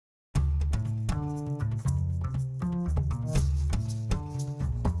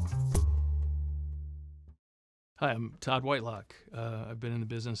Hi, I'm Todd Whitelock. I've been in the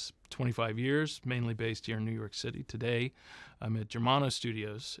business 25 years, mainly based here in New York City. Today, I'm at Germano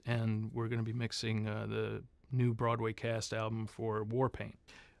Studios, and we're going to be mixing the new Broadway cast album for Warpaint.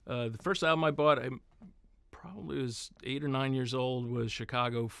 The first album I bought, I probably was 8 or 9 years old, was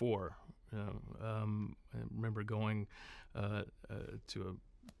Chicago 4. I remember going to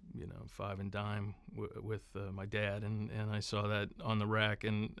a five and dime with my dad, and I saw that on the rack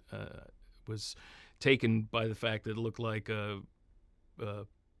and was taken by the fact that it looked like a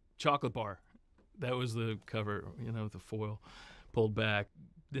chocolate bar. That was the cover, with the foil pulled back.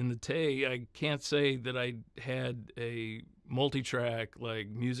 In the Tay, I can't say that I had a multi-track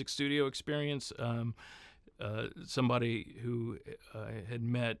music studio experience. Somebody who I had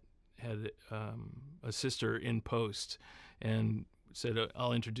met had a sister in post and said,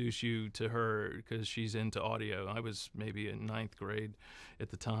 I'll introduce you to her because she's into audio. I was maybe in ninth grade at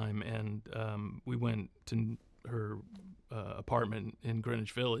the time, and we went to her apartment in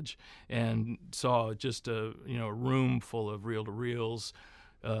Greenwich Village and saw just a room full of reel-to-reels,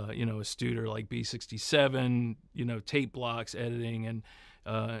 a Studer like B67, tape blocks, editing,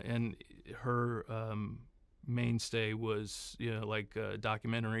 and her mainstay was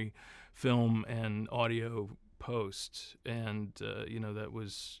documentary film and audio post, and that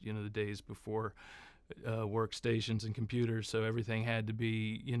was the days before workstations and computers, so everything had to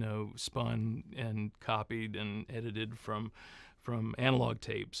be spun and copied and edited from analog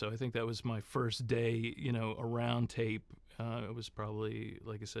tape. So I think that was my first day around tape. It was probably,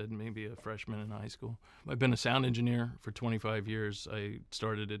 like I said, maybe a freshman in high school. I've been a sound engineer for 25 years. I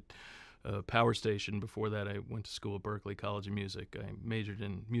started at Power Station. Before that, I went to school at Berklee College of Music. I majored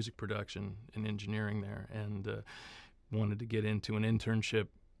in music production and engineering there, and wanted to get into an internship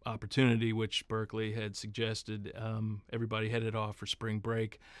opportunity, which Berklee had suggested. Everybody headed off for spring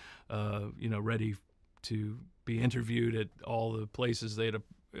break, ready to be interviewed at all the places they'd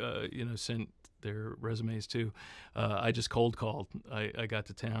sent their resumes to. I just cold called. I got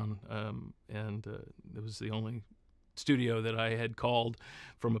to town, and it was the only studio that I had called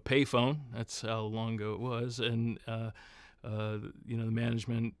from a payphone. That's how long ago it was. And the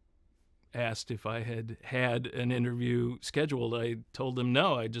management asked if I had an interview scheduled. I told them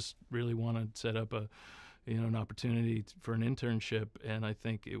no. I just really wanted to set up an opportunity for an internship. And I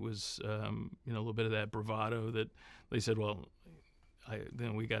think it was a little bit of that bravado that they said, well,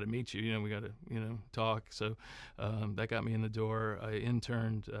 then we got to meet you. We got to talk. So that got me in the door. I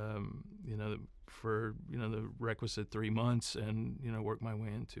interned for the requisite 3 months, and worked my way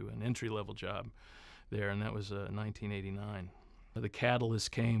into an entry-level job there, and that was 1989. The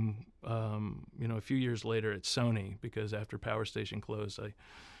catalyst came a few years later at Sony, because after Power Station closed, I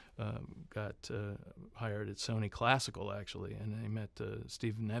got hired at Sony Classical, actually, and I met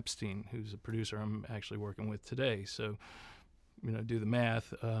Stephen Epstein, who's a producer I'm actually working with today. So do the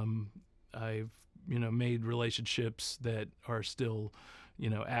math. I've made relationships that are still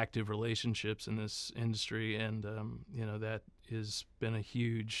active relationships in this industry, and that has been a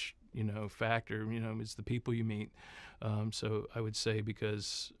huge factor. It's the people you meet. So I would say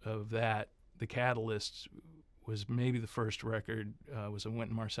because of that, the catalyst was maybe the first record was a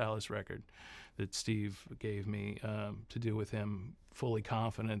Wynton Marsalis record that Steve gave me to do with him, fully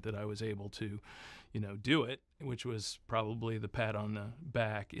confident that I was able to do it, which was probably the pat on the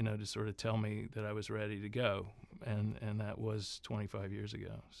back, to sort of tell me that I was ready to go. And that was 25 years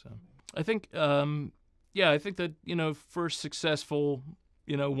ago. So I think, I think that, first successful,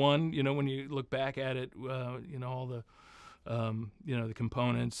 one, when you look back at it, all the, the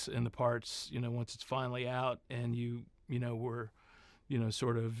components and the parts, once it's finally out and you were,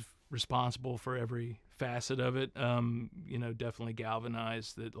 sort of responsible for every facet of it, definitely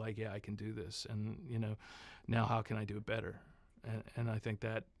galvanized that I can do this. And, now how can I do it better? And I think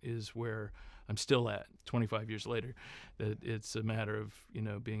that is where I'm still at 25 years later, that it's a matter of,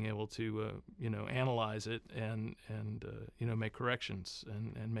 being able to, analyze it and make corrections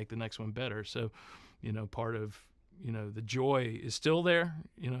and make the next one better. So, part of, the joy is still there.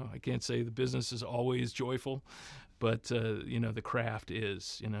 I can't say the business is always joyful, but, the craft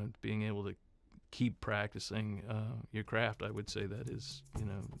is, being able to keep practicing your craft. I would say that is,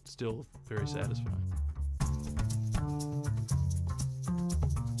 still very satisfying.